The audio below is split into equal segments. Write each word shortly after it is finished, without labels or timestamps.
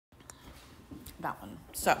that one.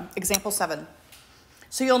 So example 7.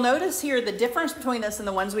 So you'll notice here the difference between this and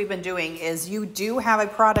the ones we've been doing is you do have a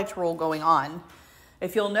product rule going on.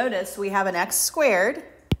 If you'll notice, we have an x squared,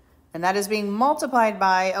 and that is being multiplied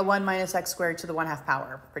by a 1 minus x squared to the 1/2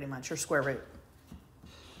 power, pretty much, or square root,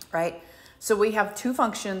 right? So we have two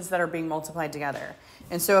functions that are being multiplied together.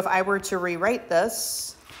 And so if I were to rewrite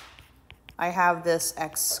this, I have this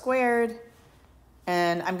x squared,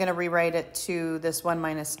 and I'm going to rewrite it to this 1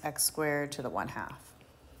 minus x squared to the 1/2,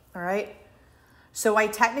 all right? So I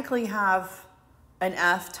technically have an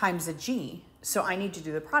f times a g, so I need to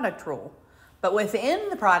do the product rule. But within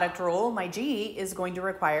the product rule, my g is going to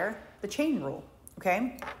require the chain rule,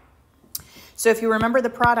 okay? So if you remember the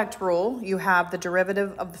product rule, you have the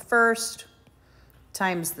derivative of the first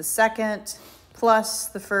times the second plus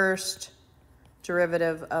the first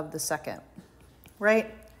derivative of the second,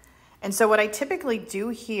 right? And so what I typically do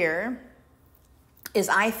here is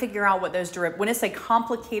I figure out what those when it's a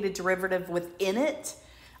complicated derivative within it,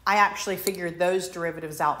 I actually figure those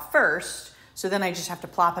derivatives out first. So then I just have to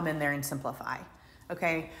plop them in there and simplify.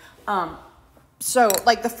 Okay. So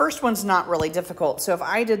like the first one's not really difficult. So if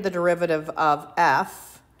I did the derivative of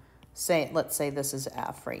f, let's say this is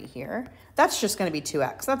f right here, that's just going to be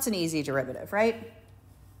 2x. That's an easy derivative, right?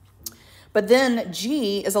 But then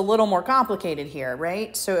g is a little more complicated here,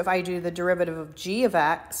 right? So if I do the derivative of g of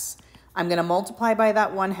x, I'm going to multiply by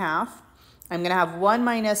that 1/2. I'm going to have 1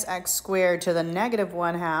 minus x squared to the negative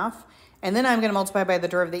 1/2. And then I'm going to multiply by the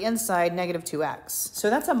derivative of the inside, negative 2x. So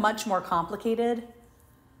that's a much more complicated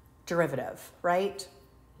derivative, right?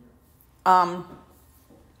 Now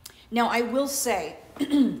I will say,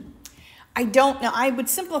 I would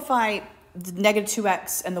simplify the negative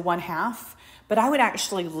 2x and the 1/2, but I would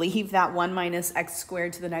actually leave that 1 minus x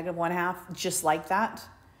squared to the negative 1/2 just like that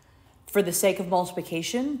for the sake of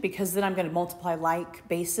multiplication, because then I'm going to multiply like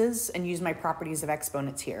bases and use my properties of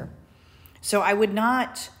exponents here. So I would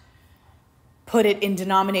not put it in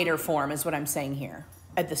denominator form is what I'm saying here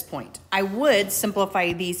at this point. I would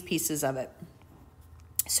simplify these pieces of it.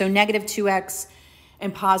 So negative 2x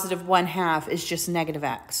and positive 1/2 is just negative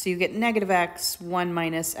x. So you get negative x, 1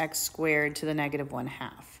 minus x squared to the negative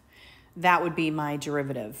 1/2. That would be my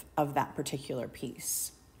derivative of that particular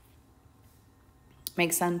piece.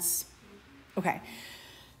 Make sense? Okay.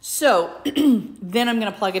 So then I'm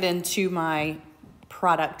going to plug it into my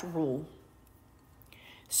product rule.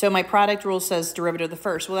 So my product rule says derivative of the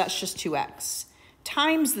first. Well, that's just 2x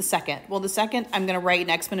times the second. Well, the second I'm going to write in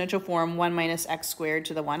exponential form 1 minus x squared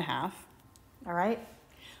to the 1/2. All right.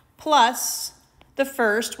 Plus the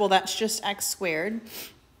first, well, that's just x squared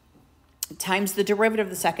times the derivative of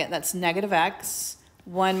the second. That's negative x,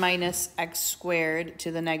 1 minus x squared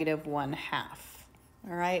to the negative 1/2.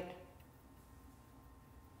 All right.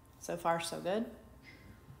 So far, so good.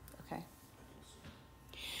 Okay.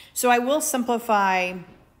 So I will simplify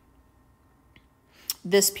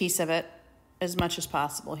this piece of it as much as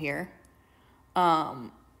possible here.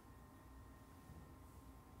 And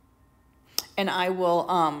I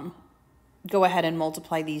will go ahead and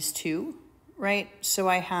multiply these two, right? So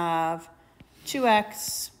I have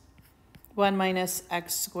 2x, 1 minus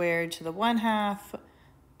x squared to the 1/2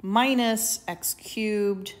 minus x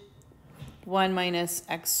cubed, 1 minus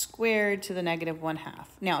x squared to the negative 1/2.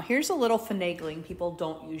 Now, here's a little finagling people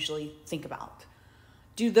don't usually think about.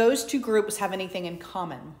 Do those two groups have anything in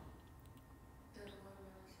common?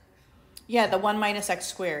 Yeah, the 1 minus x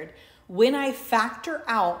squared. When I factor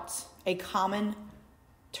out a common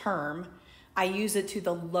term, I use it to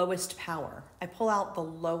the lowest power. I pull out the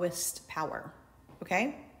lowest power,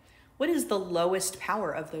 okay? What is the lowest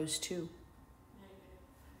power of those two?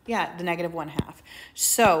 Yeah, the negative 1/2.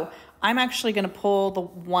 So I'm actually going to pull the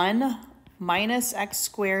 1 minus x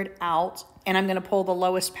squared out, and I'm going to pull the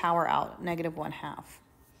lowest power out, negative 1/2.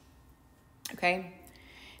 Okay?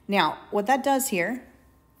 Now, what that does here,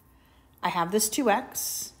 I have this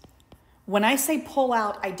 2x. When I say pull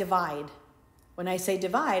out, I divide. When I say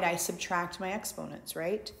divide, I subtract my exponents,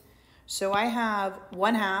 right? So I have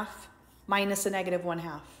 1/2 minus a negative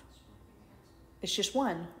 1/2. It's just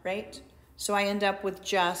 1, right? So I end up with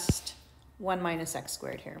just 1 minus x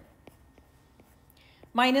squared here.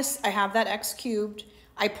 Minus, I have that x cubed.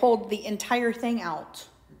 I pulled the entire thing out.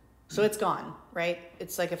 So it's gone, right?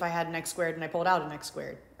 It's like if I had an x squared and I pulled out an x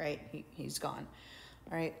squared, right? He's gone.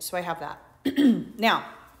 All right, so I have that. Now,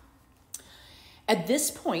 at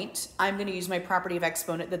this point, I'm going to use my property of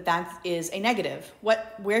exponent that is a negative.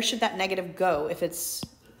 Where should that negative go if it's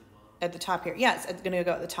at the top here? Yes, it's going to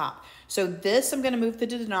go at the top. So this I'm going to move to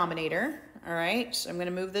the denominator. All right, so I'm going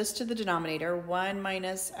to move this to the denominator. 1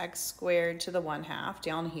 minus x squared to the 1/2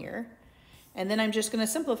 down here. And then I'm just going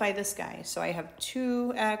to simplify this guy. So I have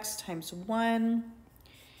 2x times 1,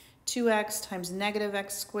 2x times negative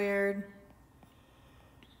x squared,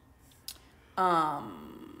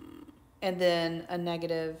 and then a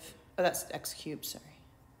negative, oh, that's x cubed, sorry.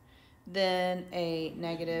 Then a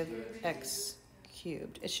negative x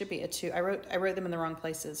cubed. It should be a 2. I wrote them in the wrong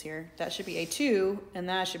places here. That should be a 2, and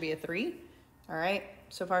that should be a 3. All right,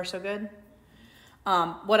 so far so good.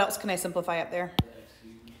 What else can I simplify up there?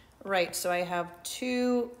 Right, so I have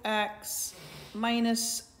 2x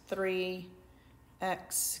minus 3x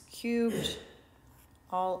cubed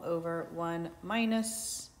all over 1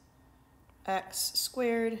 minus x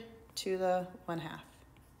squared to the 1/2.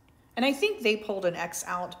 And I think they pulled an x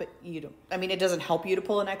out, but you don't. I mean, it doesn't help you to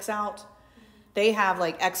pull an x out. They have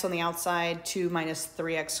like x on the outside, 2 minus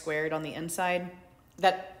 3x squared on the inside.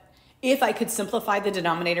 That, if I could simplify the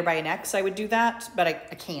denominator by an x, I would do that, but I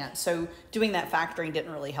can't. So doing that factoring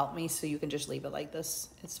didn't really help me, so you can just leave it like this.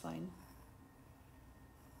 It's fine.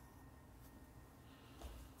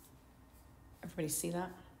 Everybody see that?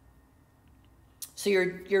 So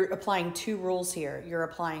you're applying 2 rules here. You're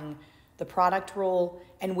applying the product rule,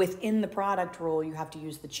 and within the product rule, you have to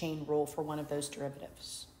use the chain rule for one of those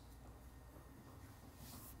derivatives.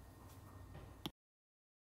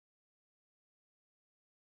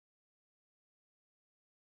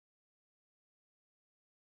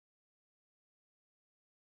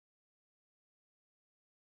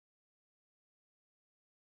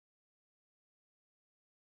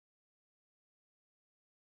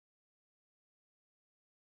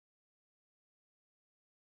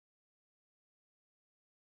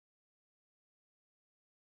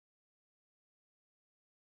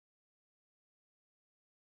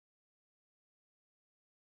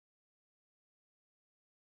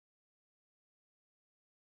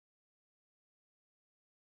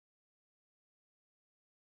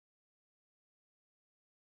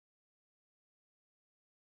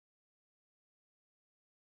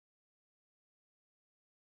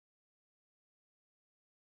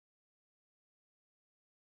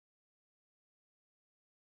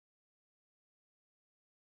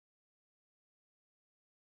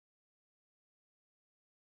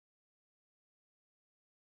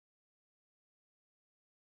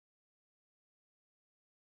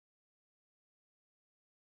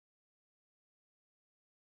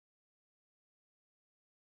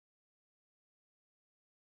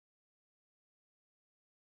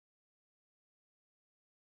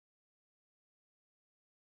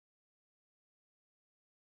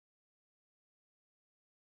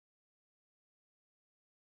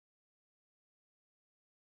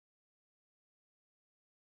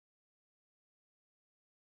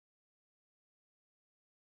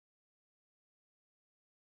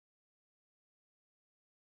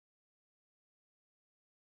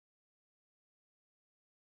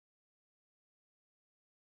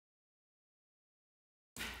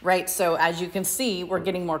 Right, so as you can see, we're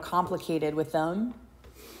getting more complicated with them.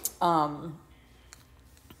 And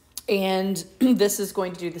this is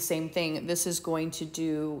going to do the same thing. This is going to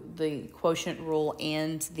do the quotient rule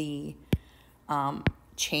and the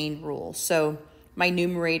chain rule. So my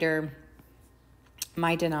numerator,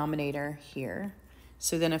 my denominator here.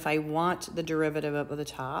 So then if I want the derivative of the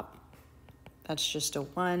top, that's just a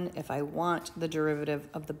 1. If I want the derivative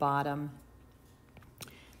of the bottom,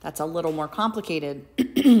 that's a little more complicated.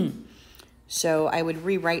 So I would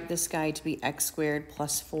rewrite this guy to be x squared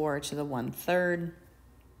plus 4 to the 1/3.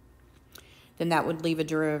 Then that would leave a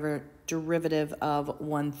derivative of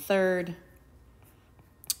 1/3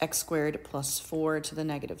 x squared plus 4 to the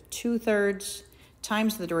negative 2/3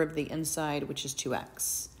 times the derivative of the inside, which is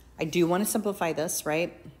 2x. I do want to simplify this,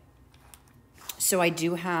 right? So I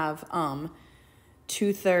do have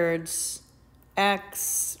 2/3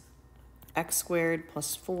 x squared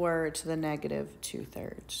plus 4 to the negative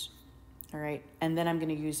 2/3. All right, and then I'm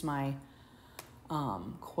going to use my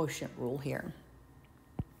quotient rule here.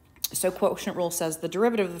 So quotient rule says the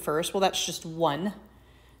derivative of the first, well, that's just 1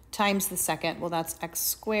 times the second. Well, that's x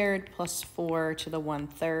squared plus 4 to the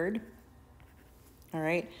 1/3. All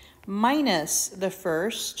right, minus the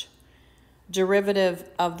first derivative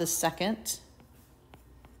of the second.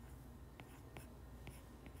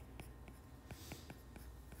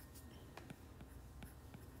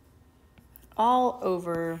 All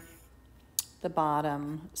over the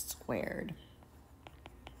bottom squared.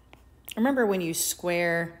 Remember, when you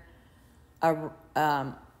square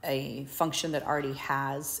a function that already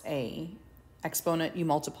has a exponent, you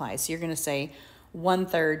multiply. So you're going to say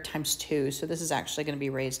 1/3 times 2. So this is actually going to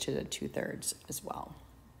be raised to the 2/3 as well.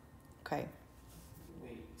 Okay.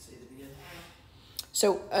 Wait, say it again.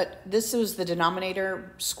 So this was the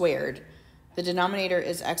denominator squared. The denominator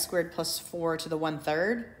is x squared plus 4 to the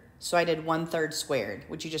 1/3. So I did 1/3 squared,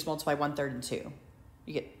 which you just multiply 1/3 and 2.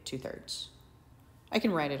 You get 2/3. I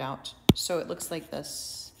can write it out. So it looks like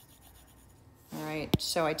this. All right,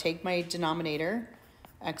 so I take my denominator,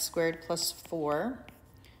 x squared plus 4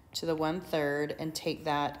 to the 1/3, and take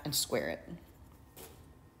that and square it.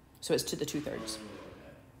 So it's to the 2/3.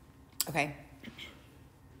 Okay.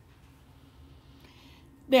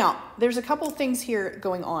 Now, there's a couple things here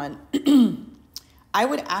going on. I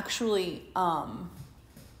would actually, I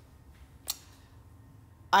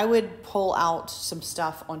would pull out some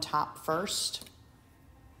stuff on top first,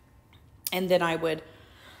 and then I would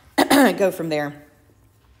go from there.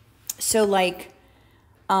 So like,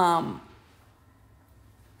 I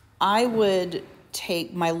would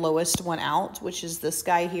take my lowest one out, which is this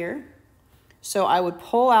guy here. So I would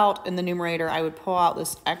pull out in the numerator, I would pull out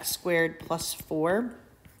this x squared plus 4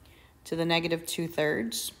 to the negative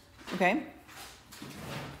 2/3, okay?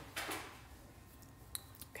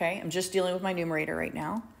 Okay, I'm just dealing with my numerator right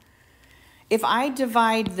now. If I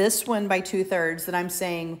divide this one by 2/3, then I'm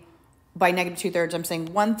saying, by negative 2/3, I'm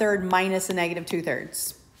saying 1/3 minus a negative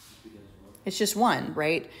 2/3. It's just 1,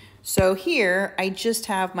 right? So here, I just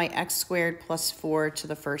have my x squared plus 4 to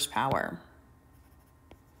the first power.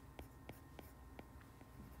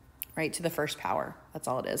 Right, to the first power. That's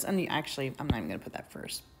all it is. And actually, I'm not even going to put that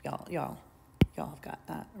first. Y'all have got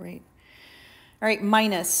that, right? All right,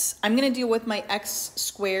 minus. I'm going to deal with my x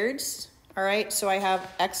squareds. All right, so I have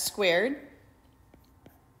x squared.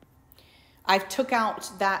 I've took out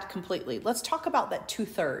that completely. Let's talk about that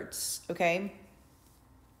 2/3, okay?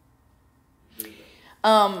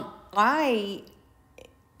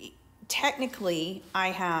 Technically, I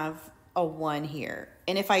have a 1 here.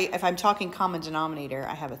 And if I'm talking common denominator,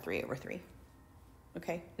 I have a 3/3.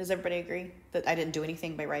 Okay, does everybody agree that I didn't do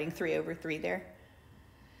anything by writing 3/3 there?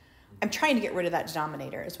 I'm trying to get rid of that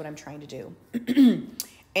denominator is what I'm trying to do.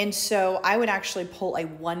 And so I would actually pull a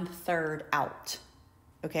 1/3 out,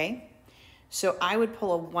 okay? So I would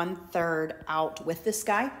pull a 1/3 out with this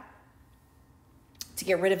guy to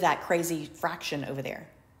get rid of that crazy fraction over there,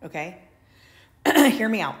 okay? Hear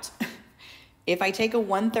me out. If I take a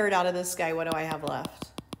 1/3 out of this guy, what do I have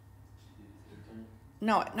left?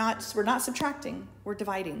 No, we're not subtracting, we're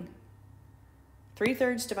dividing.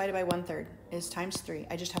 3/3 divided by 1/3 is times 3.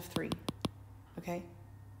 I just have 3, okay?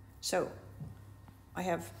 So I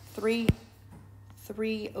have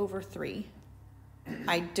 3/3.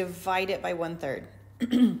 I divide it by 1/3.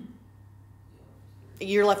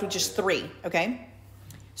 You're left with just 3, okay?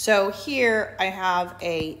 So here I have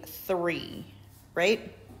a 3,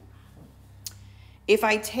 right? If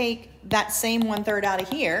I take that same 1/3 out of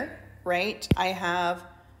here, right, I have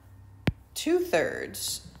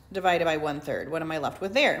 2/3 divided by 1/3. What am I left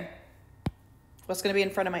with there? What's going to be in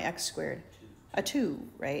front of my x squared? A 2,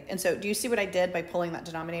 right? And so do you see what I did by pulling that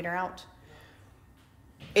denominator out?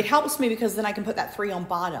 It helps me because then I can put that 3 on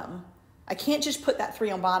bottom. I can't just put that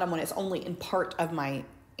 3 on bottom when it's only in part of my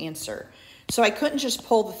answer. So I couldn't just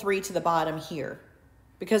pull the 3 to the bottom here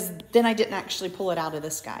because then I didn't actually pull it out of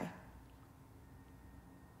this guy.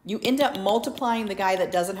 You end up multiplying the guy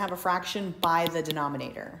that doesn't have a fraction by the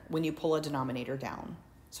denominator when you pull a denominator down.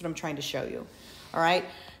 That's what I'm trying to show you. All right.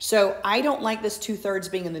 So I don't like this 2/3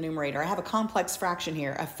 being in the numerator. I have a complex fraction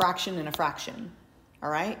here, a fraction and a fraction. All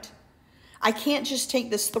right. I can't just take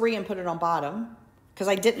this 3 and put it on bottom because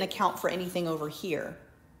I didn't account for anything over here.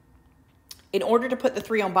 In order to put the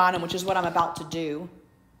 3 on bottom, which is what I'm about to do,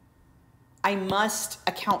 I must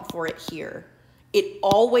account for it here. It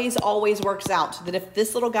always works out that if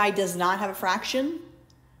this little guy does not have a fraction,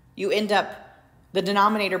 you end up, the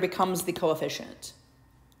denominator becomes the coefficient.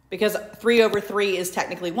 Because 3/3 is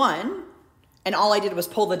technically 1, and all I did was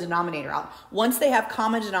pull the denominator out. Once they have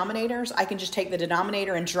common denominators, I can just take the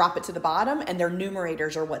denominator and drop it to the bottom, and their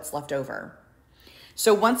numerators are what's left over.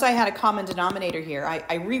 So once I had a common denominator here,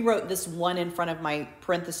 I rewrote this 1 in front of my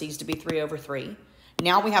parentheses to be 3/3.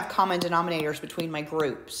 Now we have common denominators between my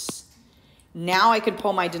groups. Now I could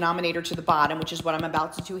pull my denominator to the bottom, which is what I'm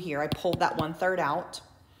about to do here. I pulled that 1/3 out.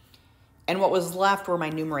 And what was left were my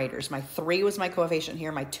numerators. My 3 was my coefficient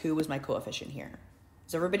here. My 2 was my coefficient here.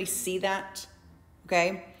 Does everybody see that?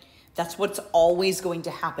 Okay. That's what's always going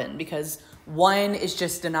to happen because 1 is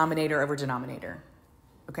just denominator over denominator.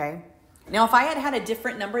 Okay. Now, if I had had a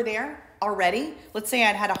different number there already, let's say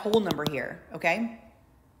I'd had a whole number here. Okay.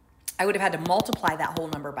 I would have had to multiply that whole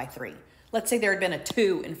number by 3. Let's say there had been a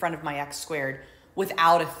 2 in front of my x squared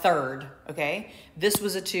without a 1/3, okay? This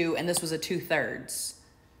was a 2 and this was a 2/3.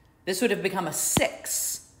 This would have become a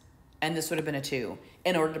 6 and this would have been a 2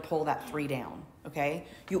 in order to pull that 3 down, okay?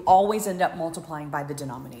 You always end up multiplying by the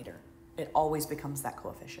denominator. it always becomes that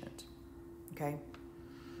coefficient, okay?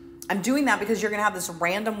 I'm doing that because you're gonna have this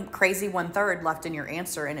random crazy 1/3 left in your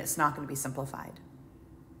answer and it's not gonna be simplified.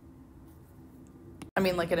 I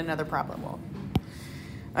mean, like in another problem will.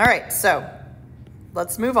 All right, so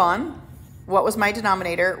let's move on. What was my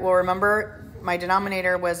denominator? Well, remember my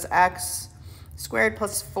denominator was x squared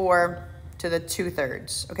plus 4 to the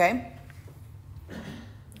 2/3, okay?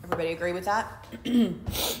 Everybody agree with that?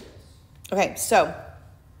 Okay, so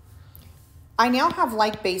I now have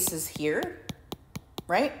like bases here,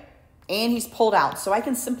 right? And he's pulled out, so I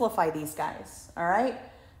can simplify these guys, all right?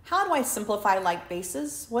 How do I simplify like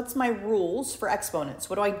bases? What's my rules for exponents?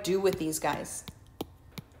 What do I do with these guys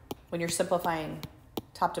when you're simplifying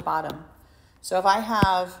top to bottom? So if I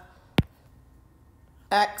have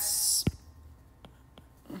x,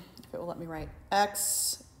 if it will let me write,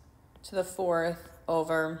 x to the 4th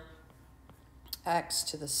over x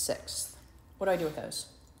to the 6th. What do I do with those?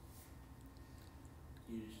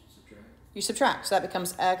 You subtract. You subtract, so that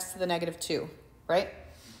becomes x to the -2, right?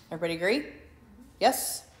 Everybody agree?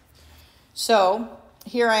 Yes? So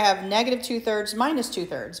here I have -2/3 minus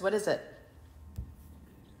 2/3. What is it?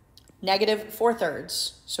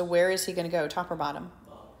 -4/3. So where is he going to go, top or bottom?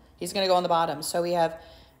 He's going to go on the bottom. So we have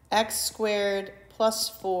x squared plus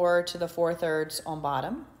 4 to the 4/3 on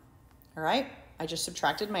bottom. All right? I just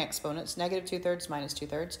subtracted my exponents, -2/3 minus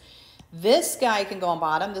 2/3. This guy can go on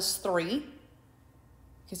bottom, this 3,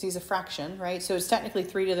 because he's a fraction, right? So it's technically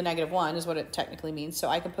 3 to the -1 is what it technically means. So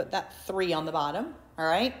I can put that 3 on the bottom, all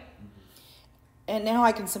right? And now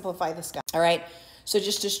I can simplify this guy, all right? So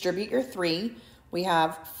just distribute your 3. We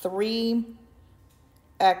have 3x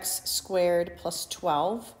squared plus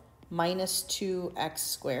 12 minus 2x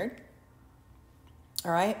squared,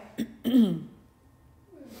 all right?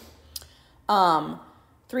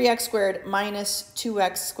 3x squared minus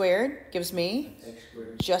 2x squared gives me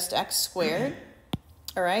just x squared.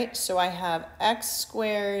 All right, so I have x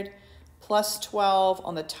squared plus 12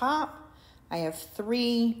 on the top. I have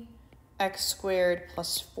 3x squared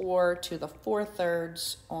plus 4 to the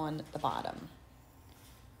 4/3 on the bottom.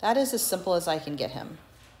 That is as simple as I can get him.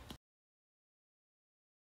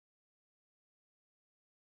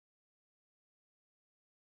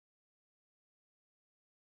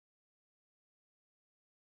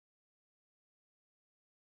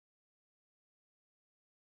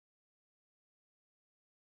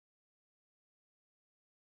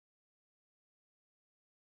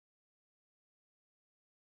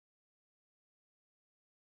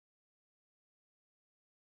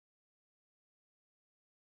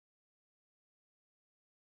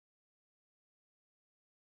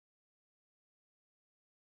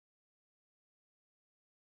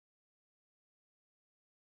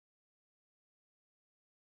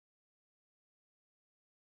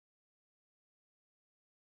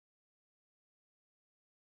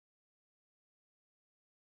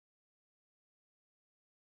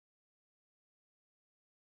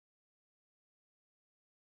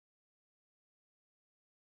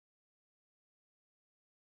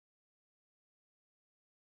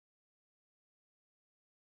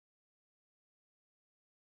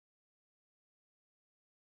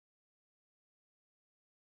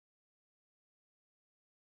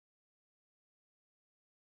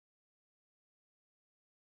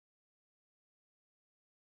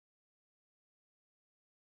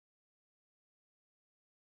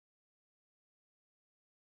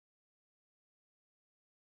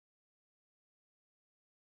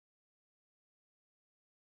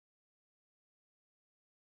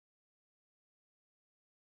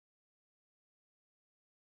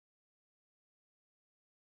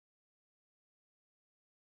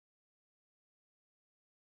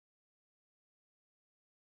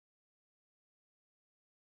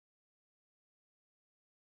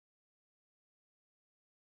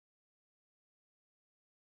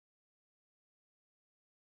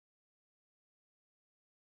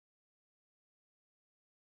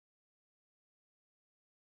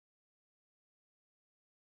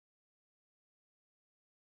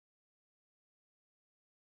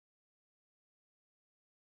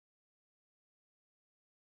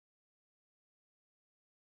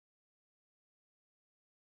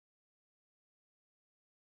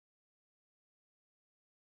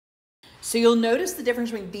 So you'll notice the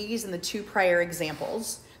difference between these and the 2 prior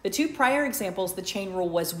examples. The 2 prior examples, the chain rule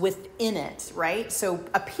was within it, right? So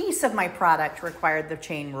a piece of my product required the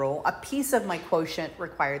chain rule. A piece of my quotient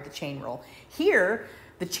required the chain rule. Here,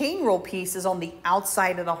 the chain rule piece is on the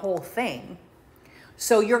outside of the whole thing.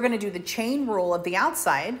 So you're going to do the chain rule of the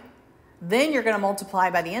outside, then you're going to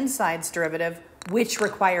multiply by the inside's derivative, which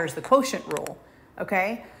requires the quotient rule,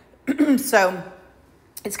 okay? So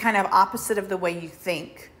It's kind of opposite of the way you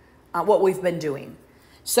think what we've been doing.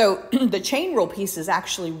 So the chain rule piece is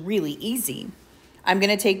actually really easy. I'm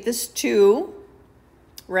going to take this 2,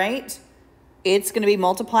 right? It's going to be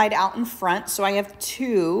multiplied out in front. So I have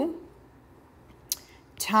 2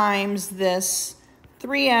 times this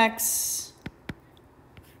 3x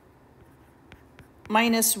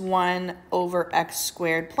minus 1 over x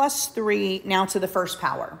squared plus 3, now to the first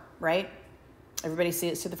power, right? Everybody see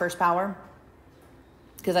it's to the first power?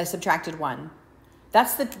 Because I subtracted 1.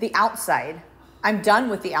 That's the outside. I'm done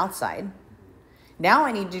with the outside. Now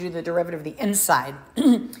I need to do the derivative of the inside.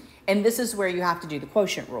 And this is where you have to do the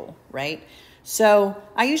quotient rule, right? So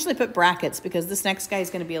I usually put brackets because this next guy is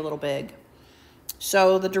going to be a little big.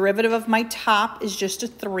 So the derivative of my top is just a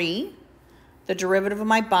 3. The derivative of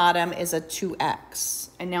my bottom is a 2x.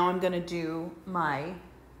 And now I'm going to do my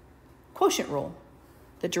quotient rule.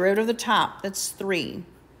 The derivative of the top, that's 3,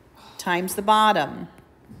 times the bottom,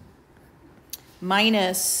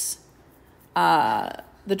 minus the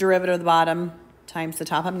derivative of the bottom times the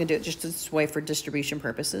top. I'm going to do it just this way for distribution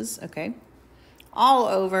purposes, okay? All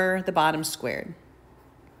over the bottom squared.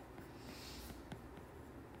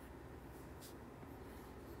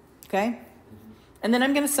 Okay? And then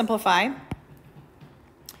I'm going to simplify.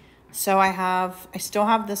 So I still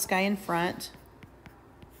have this guy in front.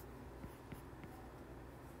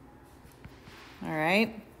 All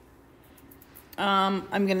right. I'm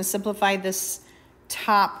going to simplify this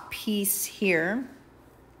top piece here.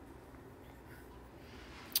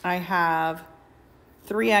 I have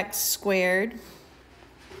 3x squared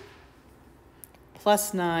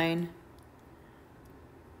plus 9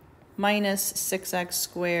 minus 6x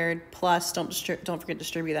squared plus, don't forget to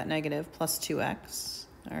distribute that negative, plus 2x.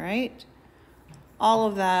 All right. All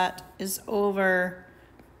of that is over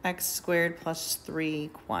x squared plus 3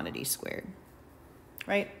 quantity squared.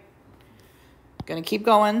 Right? Going to keep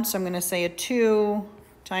going. So I'm going to say a 2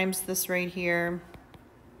 times this right here.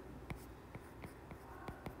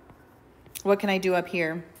 What can I do up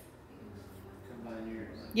here?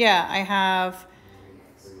 Yeah, I have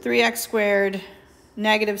 3x squared,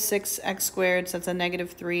 negative 6x squared, so that's a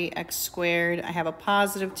negative 3x squared. I have a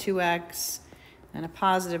positive 2x and a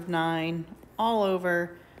positive 9 all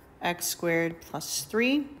over x squared plus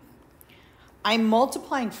 3. I'm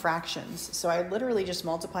multiplying fractions, so I literally just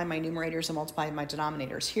multiply my numerators and multiply my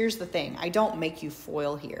denominators. Here's the thing, I don't make you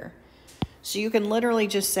FOIL here. So you can literally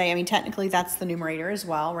just say, I mean, technically that's the numerator as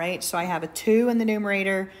well, right? So I have a 2 in the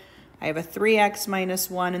numerator, I have a 3x minus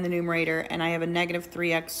 1 in the numerator, and I have a negative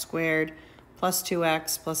 3x squared plus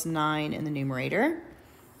 2x plus 9 in the numerator.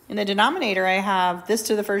 In the denominator, I have this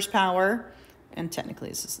to the first power, and technically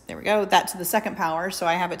this is, there we go, that to the second power, so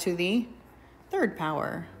I have it to the third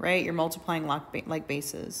power, right? You're multiplying like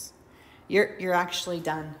bases. You're actually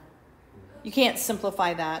done. You can't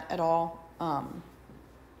simplify that at all,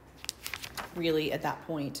 really, at that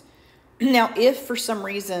point. Now, if for some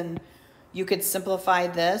reason you could simplify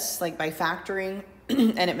this, like by factoring,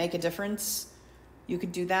 and it make a difference, you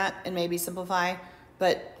could do that and maybe simplify,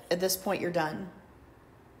 but at this point you're done.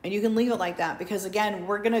 And you can leave it like that because, again,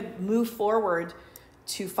 we're going to move forward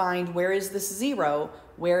to find where is this 0,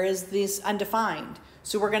 where is this undefined.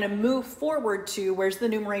 So we're going to move forward to where's the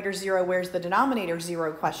numerator 0, where's the denominator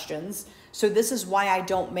 0 questions. So this is why I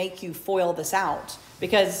don't make you FOIL this out,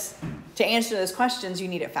 because to answer those questions, you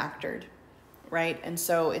need it factored, right? And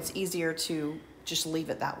so it's easier to just leave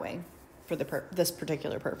it that way for this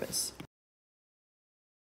particular purpose.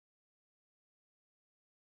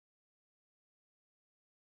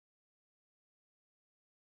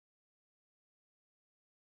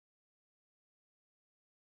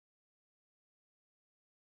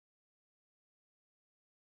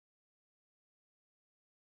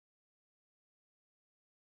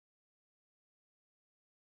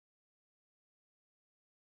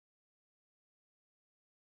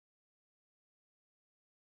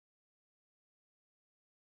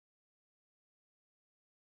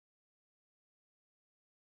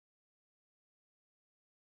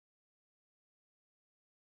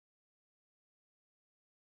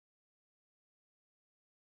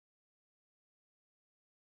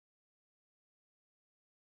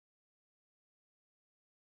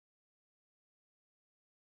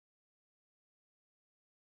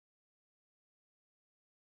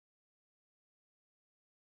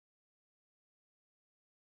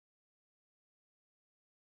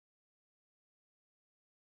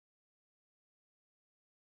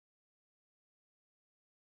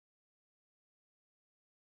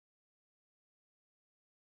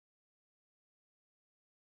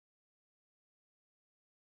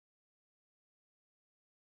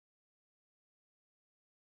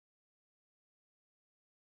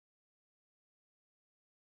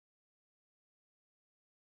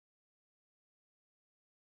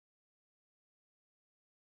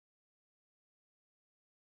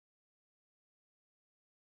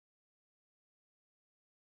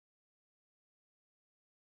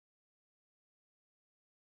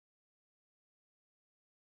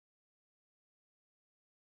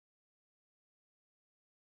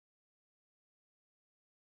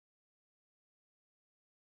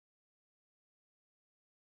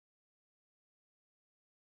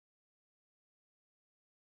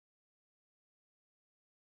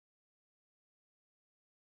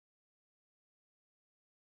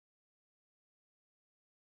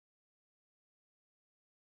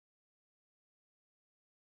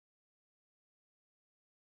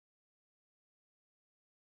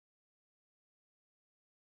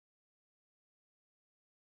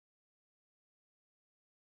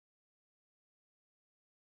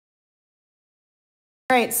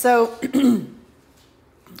 All right, so, and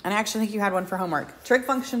I actually think you had one for homework. Trig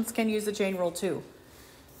functions can use the chain rule too.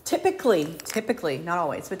 Typically, not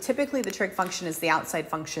always, but typically the trig function is the outside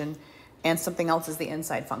function and something else is the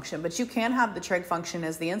inside function. But you can have the trig function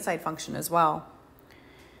as the inside function as well.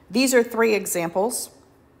 These are 3 examples.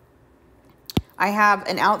 I have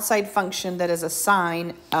an outside function that is a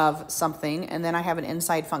sine of something, and then I have an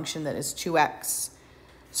inside function that is 2x.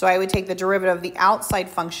 So I would take the derivative of the outside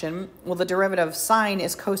function. Well, the derivative of sine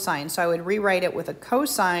is cosine, so I would rewrite it with a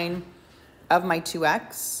cosine of my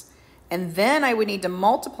 2x, and then I would need to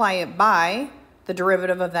multiply it by the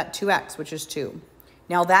derivative of that 2x, which is 2.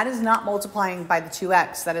 Now that is not multiplying by the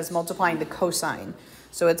 2x, that is multiplying the cosine.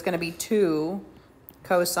 So it's going to be 2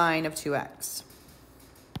 cosine of 2x.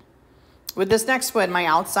 With this next one, my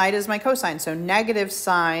outside is my cosine, so negative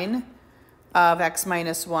sine of x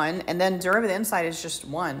minus 1, and then derivative inside is just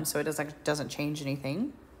 1, so it doesn't change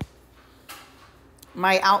anything.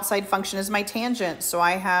 My outside function is my tangent, so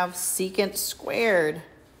I have secant squared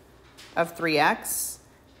of 3x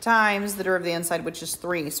times the derivative of the inside, which is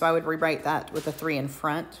 3, so I would rewrite that with a 3 in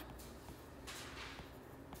front.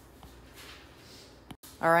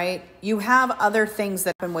 All right, you have other things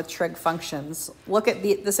that happen with trig functions. Look at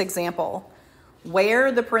this example.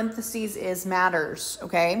 Where the parentheses is matters,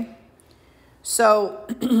 okay? So,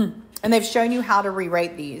 and they've shown you how to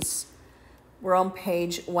rewrite these. We're on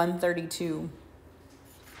page 132.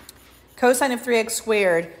 Cosine of 3x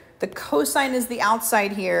squared. The cosine is the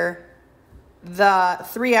outside here. The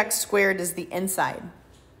 3x squared is the inside.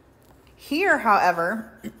 Here,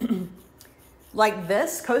 however, like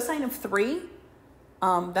this, cosine of 3,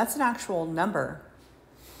 that's an actual number.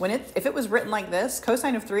 If it was written like this,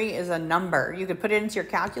 cosine of 3 is a number. You could put it into your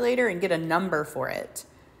calculator and get a number for it.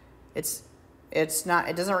 It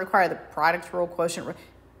doesn't require the product rule, quotient rule.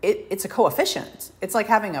 It's a coefficient. It's like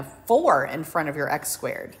having a 4 in front of your x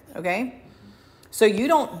squared, okay? So you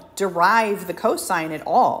don't derive the cosine at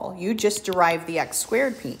all. You just derive the x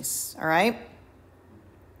squared piece, all right?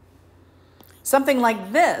 Something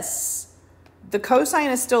like this. The cosine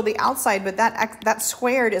is still the outside, but that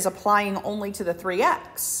squared is applying only to the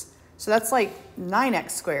 3x. So that's like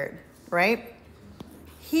 9x squared, right?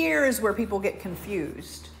 Here's where people get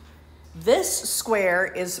confused. This square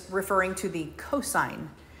is referring to the cosine.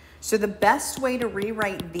 So the best way to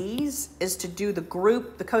rewrite these is to do the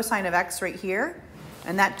group, the cosine of x right here,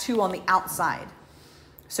 and that 2 on the outside.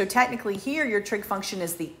 So technically here, your trig function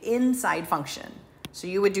is the inside function. So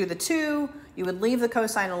you would do the 2, you would leave the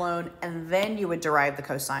cosine alone, and then you would derive the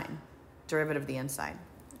cosine, derivative of the inside,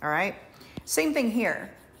 all right? Same thing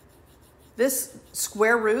here. This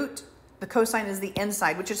square root, the cosine is the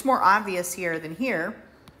inside, which is more obvious here than here.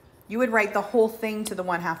 You would write the whole thing to the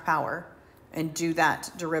 1/2 power and do that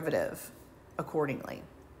derivative accordingly.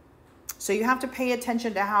 So you have to pay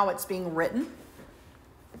attention to how it's being written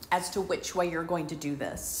as to which way you're going to do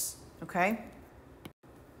this, okay?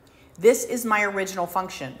 This is my original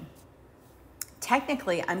function.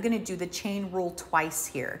 Technically, I'm going to do the chain rule twice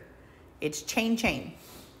here. It's chain,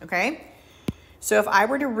 okay? So if I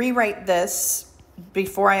were to rewrite this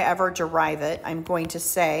before I ever derive it, I'm going to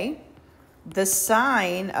say the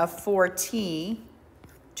sine of 4t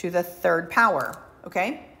to the 3rd power,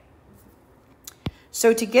 okay?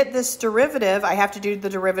 So to get this derivative, I have to do the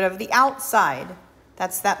derivative of the outside.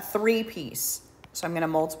 That's that 3 piece. So I'm going to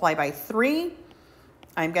multiply by 3.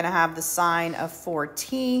 I'm going to have the sine of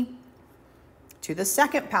 4t to the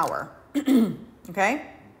 2nd power, okay?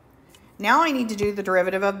 Now I need to do the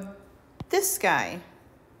derivative of this guy,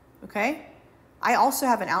 okay? I also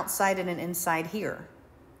have an outside and an inside here,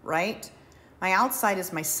 right? My outside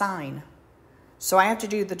is my sine. So I have to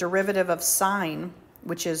do the derivative of sine,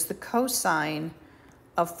 which is the cosine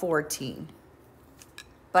of 4t.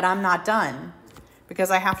 But I'm not done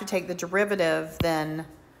because I have to take the derivative then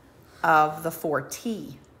of the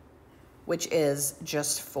 4t, which is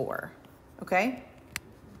just 4, okay?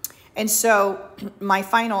 And so my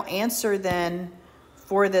final answer then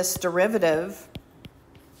for this derivative,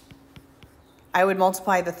 I would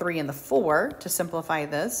multiply the 3 and the 4 to simplify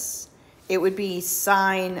this. It would be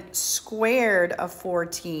sine squared of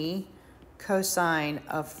 4t cosine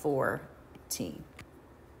of 4t.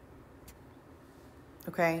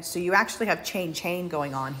 Okay, so you actually have chain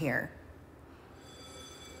going on here.